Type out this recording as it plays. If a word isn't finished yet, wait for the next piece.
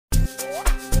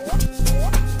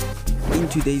In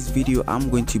today's video, I'm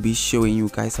going to be showing you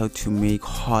guys how to make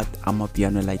hot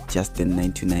amapiano like Justin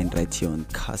 99 right here on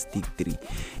Caustic 3.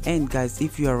 And guys,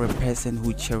 if you are a person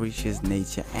who cherishes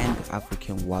nature and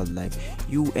African wildlife,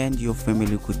 you and your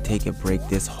family could take a break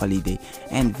this holiday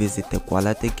and visit the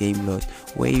Kwalate Game Lodge,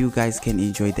 where you guys can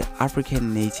enjoy the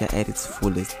African nature at its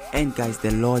fullest. And guys,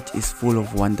 the lodge is full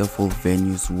of wonderful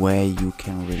venues where you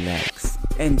can relax.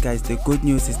 And guys, the good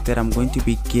news is that I'm going to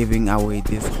be giving away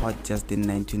this hot Justin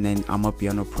 99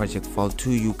 amapiano project file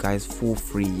to you guys for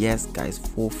free. Yes guys,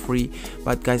 for free.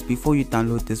 But guys, before you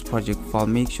download this project file,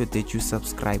 make sure that you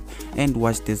subscribe and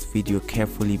watch this video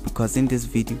carefully, because in this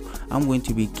video I'm going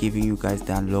to be giving you guys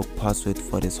the unlock password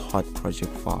for this hot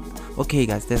project file. Okay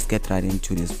guys, let's get right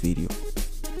into this video.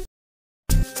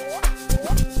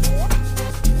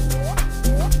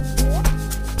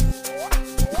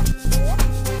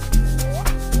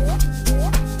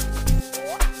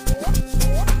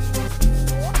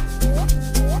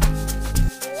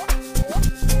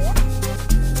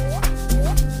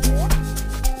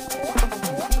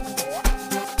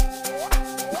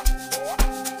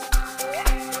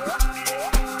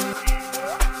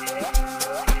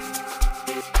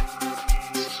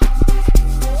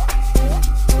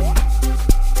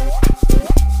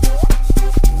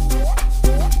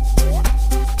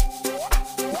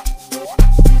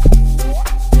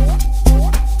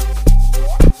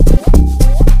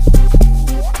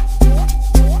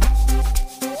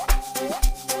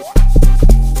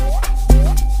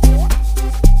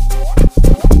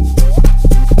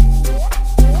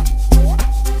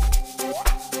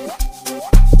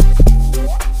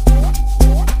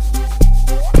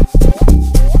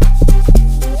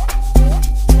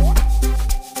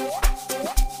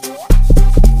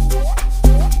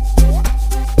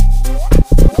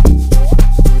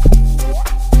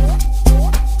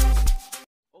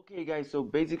 Okay guys, so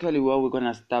basically what we're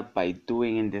gonna start by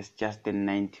doing in this Justin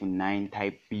 99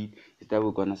 type beat is that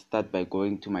we're gonna start by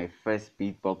going to my first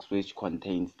beatbox, which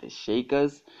contains the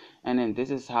shakers, and then this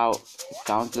is how it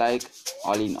sounds like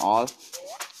all in all.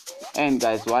 And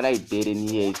guys, what I did in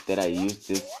here is that I used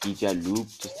this sgija loop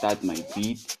to start my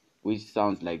beat, which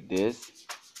sounds like this.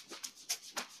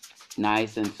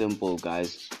 Nice and simple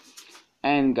guys.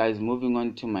 And guys, moving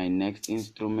on to my next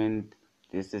instrument,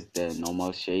 this is the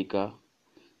normal shaker.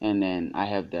 And then I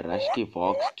have the Rashki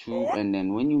Vox too, and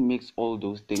then when you mix all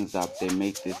those things up, they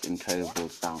make this incredible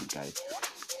sound guys.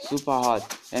 Super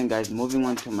hot. And guys, moving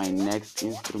on to my next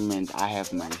instrument, I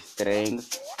have my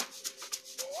strings,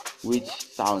 which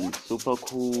sound super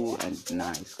cool and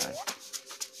nice guys.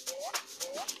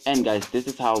 And guys, this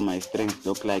is how my strings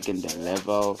look like in the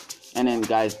level. And then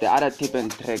guys, the other tip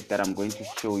and trick that I'm going to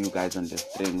show you guys on the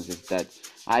strings is that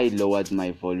I lowered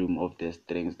my volume of the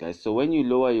strings guys. So when you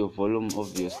lower your volume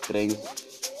of your strings,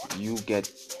 you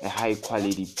get a high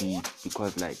quality beat,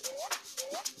 because like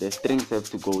the strings have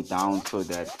to go down so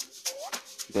that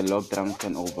the log drums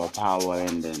can overpower,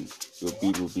 and then your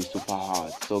beat will be super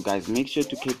hard. So guys, make sure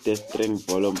to keep the string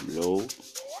volume low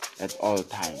at all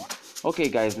times. Okay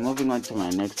guys, moving on to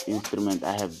my next instrument,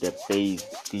 I have the bass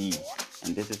D,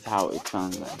 and this is how it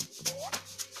sounds like.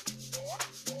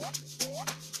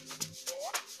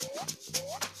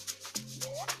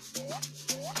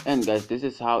 And guys, this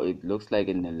is how it looks like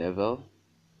in the level.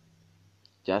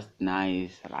 Just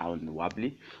nice, round,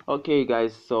 wobbly. Okay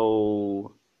guys,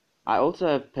 so I also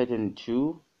have pattern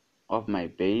 2 of my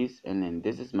bass, and then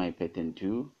this is my pattern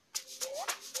 2.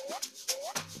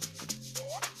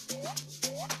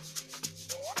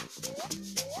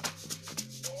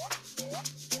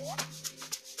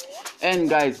 And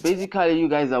guys, basically you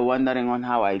guys are wondering on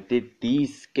how I did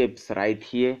these skips right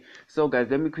here. So guys,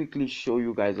 let me quickly show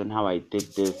you guys on how I did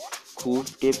this cool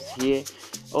skips here.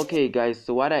 Okay guys,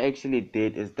 so what I actually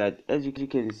did is that, as you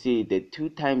can see, the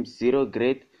 2x0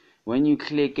 grid, when you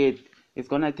click it, it's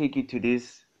gonna take you to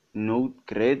this note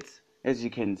grids. As you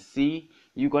can see,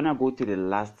 you're gonna go to the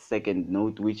last second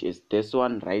note, which is this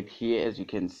one right here. As you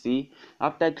can see,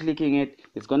 after clicking it,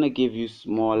 it's gonna give you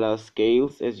smaller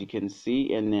scales, as you can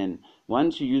see, and then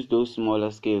once you use those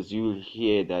smaller scales, you will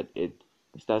hear that it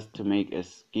starts to make a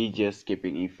sgija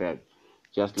skipping effect,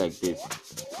 just like this.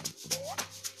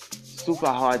 Super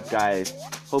hard guys.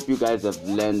 Hope you guys have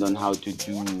learned on how to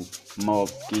do more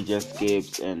of sgija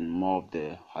skips and more of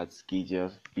the hot sgija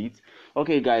beats.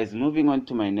 Okay guys, moving on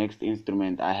to my next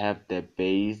instrument, I have the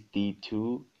bass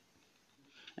D2,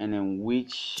 and then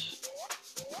which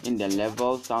in the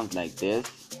level sounds like this.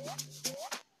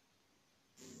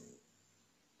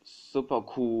 Super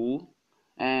cool.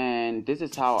 And this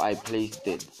is how I placed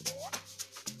it.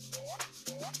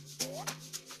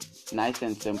 Nice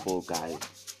and simple guys.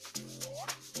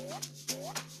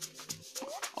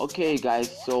 Okay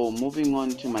guys, so moving on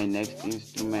to my next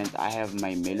instrument, I have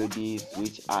my melodies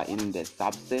which are in the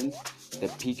substance, the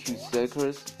PQ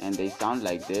circles, and they sound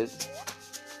like this.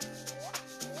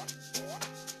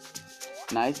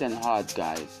 Nice and hard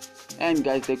guys. And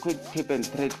guys, the quick tip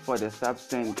and trick for the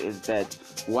substance is that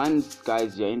once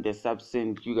guys you're in the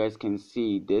substance, you guys can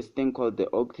see this thing called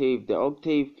the octave. The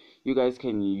octave, you guys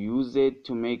can use it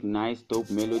to make nice dope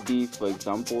melodies. For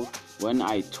example, when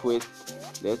I twist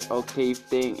this octave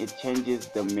thing, it changes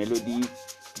the melodies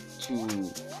to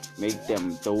make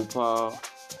them doper,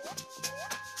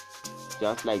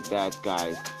 just like that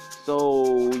guys.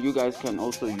 So you guys can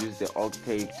also use the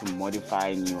octave to modify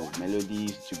your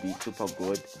melodies to be super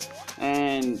good,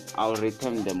 and I'll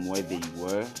return them where they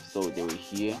were, so they were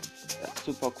here. That's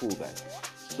super cool guys.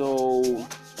 So,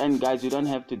 and guys, you don't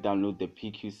have to download the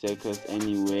PQ circles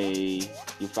anyway,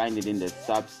 you find it in the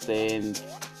substance.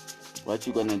 What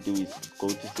you're gonna do is go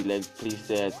to select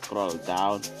presets, scroll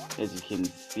down. As you can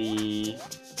see,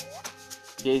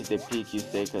 here's the PQ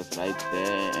circles right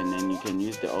there, and then you can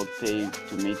use the octave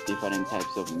to make different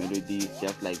types of melodies,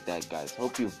 just like that guys.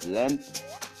 Hope you've learned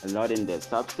a lot in the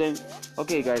substance.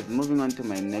 Okay guys, moving on to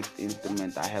my next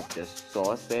instrument, I have the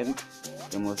saw synth,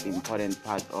 the most important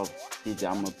part of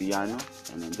sgija amapiano,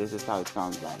 and then this is how it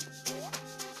sounds like.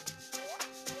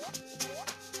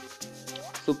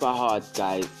 Super hard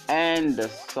guys. And the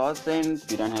saw synth,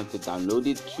 you don't have to download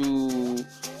it too.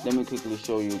 Let me quickly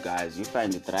show you guys. You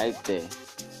find it right there,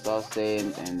 saw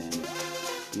synth, and then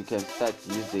you can start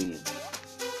using it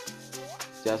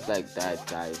just like that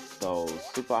guys. So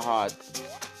super hard.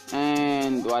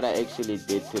 And what I actually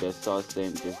did to the saw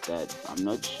synth is that, I'm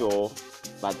not sure,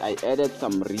 but I added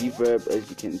some reverb, as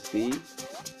you can see,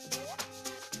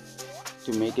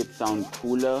 to make it sound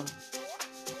cooler.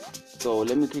 So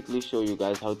let me quickly show you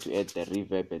guys how to add the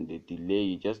reverb and the delay.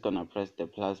 You're just gonna press the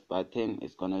plus button,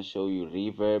 it's gonna show you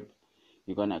reverb.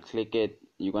 You're gonna click it,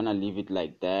 you're gonna leave it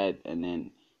like that, and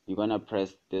then you're gonna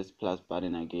press this plus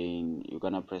button again. You're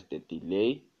gonna press the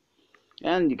delay,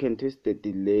 and you can twist the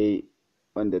delay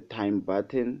on the time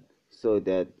button so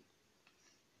that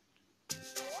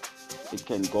it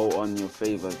can go on your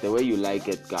favor the way you like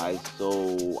it guys.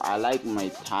 So I like my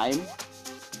time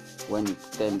when it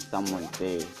stands somewhere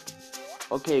there.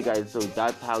 Okay guys, so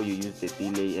that's how you use the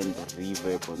delay and the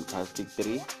reverb on Caustic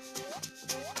 3.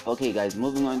 Okay guys,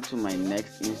 moving on to my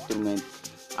next instrument,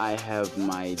 I have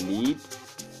my lead,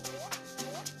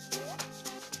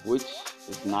 which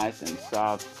is nice and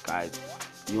soft guys,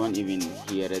 you won't even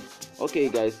hear it. Okay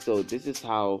guys, so this is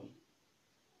how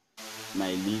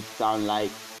my leads sound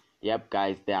like. Yep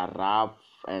guys, they are rough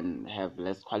and have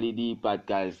less quality, but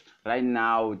guys, right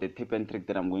now the tip and trick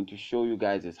that I'm going to show you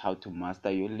guys is how to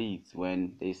master your leads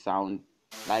when they sound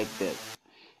like this,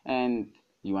 and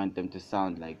you want them to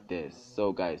sound like this.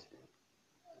 So guys,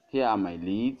 here are my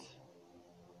leads,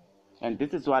 and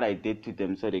this is what I did to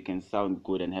them so they can sound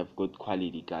good and have good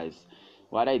quality guys.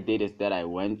 What I did is that I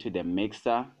went to the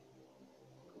mixer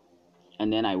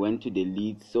and then I went to the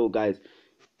leads. So guys,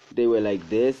 they were like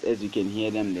this, as you can hear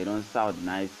them, they don't sound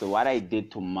nice. So what I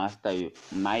did to master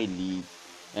my leads,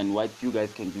 and what you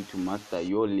guys can do to master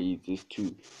your leads, is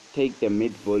to take the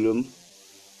mid volume,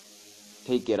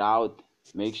 take it out,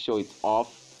 make sure it's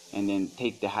off, and then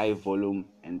take the high volume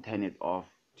and turn it off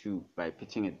too by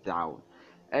pitching it down.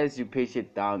 As you pitch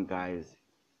it down guys,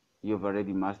 you've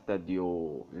already mastered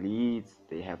your leads,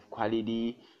 they have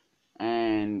quality.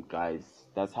 And guys,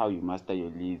 that's how you master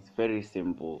your leads. Very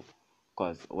simple,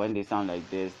 because when they sound like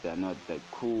this, they're not that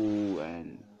cool,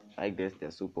 and like this,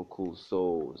 they're super cool.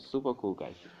 So super cool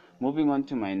guys. Moving on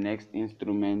to my next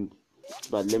instrument,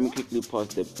 but let me quickly pause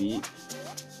the beat.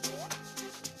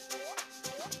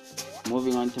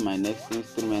 Moving on to my next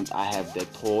instrument, I have the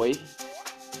toy,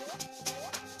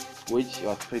 which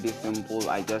was pretty simple.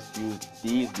 I just used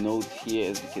these notes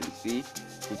here, as you can see,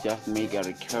 to just make a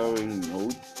recurring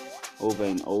note over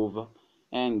and over.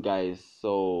 And guys,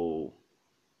 so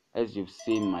as you've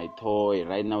seen my toy,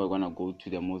 right now we're gonna go to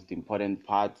the most important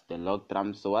part, the log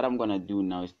drum. So what I'm gonna do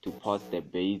now is to pause the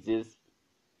basses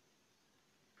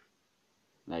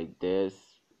like this.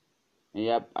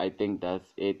 Yep, I think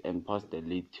that's it, and pause the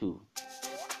lead too,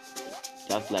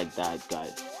 just like that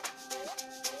guys.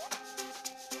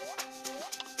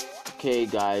 Okay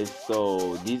guys,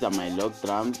 so these are my log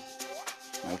drums.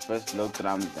 My first log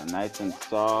drums are nice and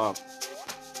soft,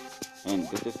 and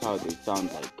this is how they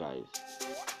sound like guys.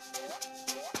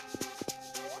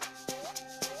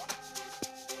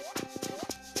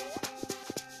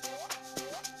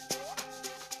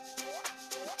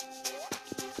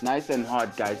 nice and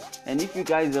hard, guys. And if you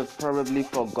guys have probably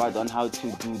forgotten how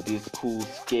to do these cool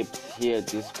skips here,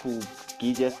 these cool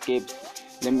sgija skips,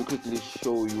 let me quickly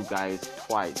show you guys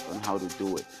twice on how to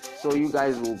do it. So you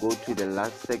guys will go to the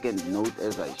last second note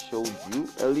as I showed you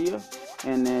earlier,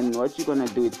 and then what you're gonna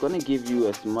do, it's gonna give you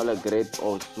a smaller grid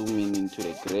or zoom in into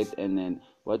the grid. And then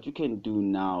what you can do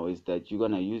now is that you're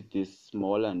gonna use these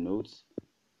smaller notes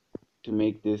to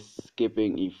make this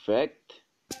skipping effect.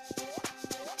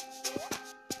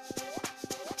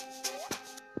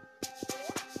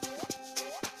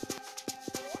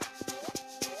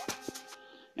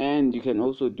 And you can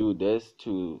also do this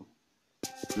to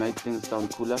make things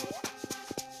sound cooler,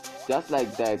 just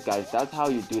like that, guys. That's how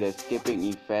you do the skipping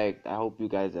effect. I hope you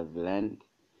guys have learned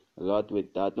a lot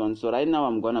with that one. So right now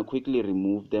I'm gonna quickly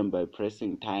remove them by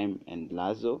pressing time and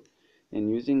lasso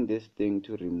and using this thing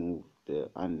to remove the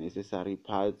unnecessary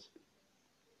parts,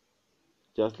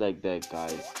 just like that,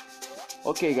 guys.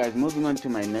 Okay guys, moving on to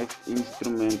my next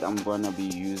instrument, I'm gonna be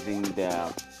using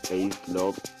the bass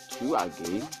log 2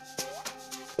 again.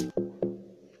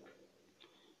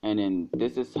 And then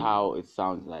this is how it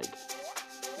sounds like.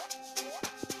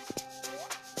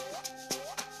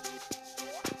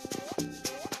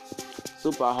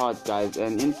 Super hot, guys.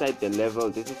 And inside the level,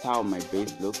 this is how my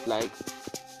bass looks like.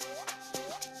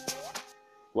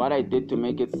 What I did to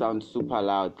make it sound super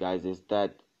loud, guys, is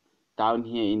that down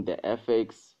here in the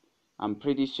FX, I'm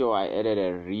pretty sure I added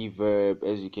a reverb,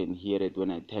 as you can hear it when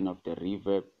I turn off the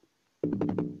reverb.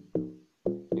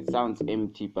 It sounds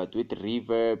empty, but with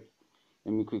reverb,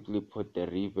 let me quickly put the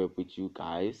reverb with you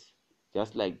guys,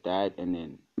 just like that, and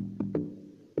then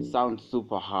it sounds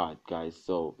super hard, guys.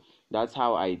 So that's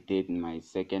how I did my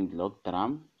second log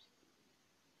drum.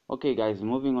 Okay guys,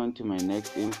 moving on to my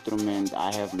next instrument,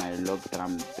 I have my log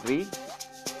drum 3,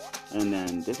 and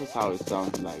then this is how it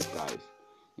sounds like, guys.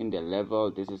 In the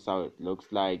level, this is how it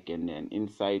looks like, and then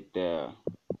inside the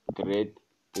grid,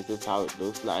 this is how it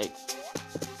looks like.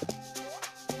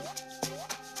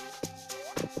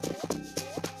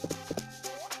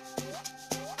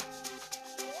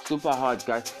 Super hard,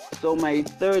 guys. So my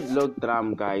third log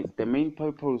drum, guys, the main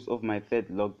purpose of my third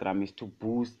log drum is to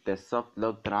boost the soft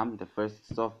log drum, the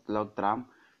first soft log drum,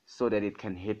 so that it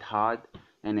can hit hard.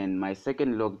 And then my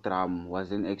second log drum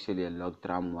wasn't actually a log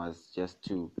drum, was just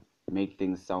to make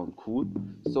things sound cool.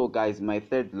 So guys, my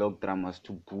third log drum was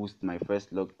to boost my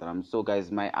first log drum. So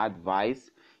guys, my advice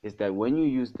is that when you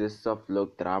use this soft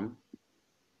log drum,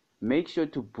 make sure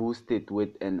to boost it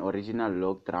with an original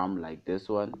log drum like this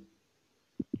one,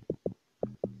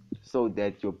 so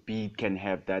that your beat can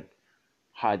have that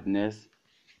hardness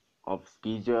of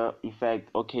sgija effect.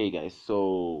 Okay guys,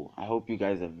 so I hope you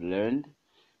guys have learned.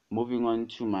 Moving on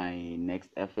to my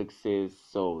next FXs.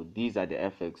 So these are the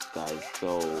FX, guys.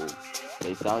 So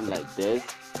they sound like this,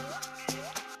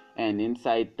 and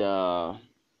inside the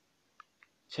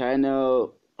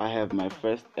channel I have my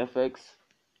first FX,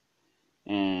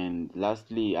 and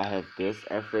lastly I have this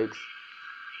FX.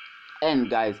 And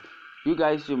guys, you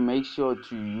guys should make sure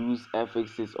to use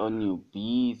FXs on your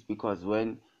beats, because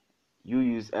when you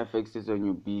use FXs on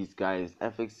your beats, guys,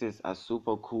 FXs are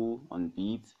super cool on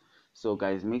beats. So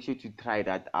guys, make sure to try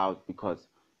that out, because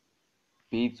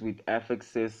beats with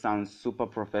FXs sound super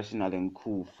professional and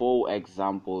cool. For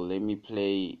example, let me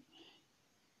play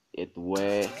it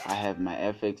where I have my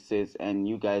FXs, and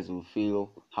you guys will feel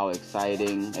how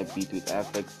exciting a beat with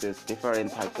FXs,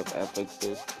 different types of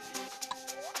FXs,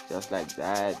 just like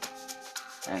that.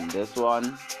 And this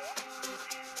one,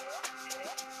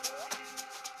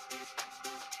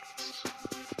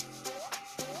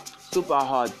 super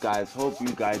hard, guys. Hope you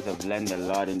guys have learned a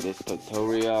lot in this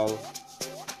tutorial.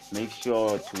 Make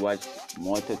sure to watch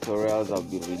more tutorials I'll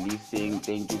be releasing.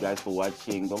 Thank you guys for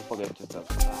watching. Don't forget to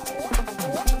subscribe.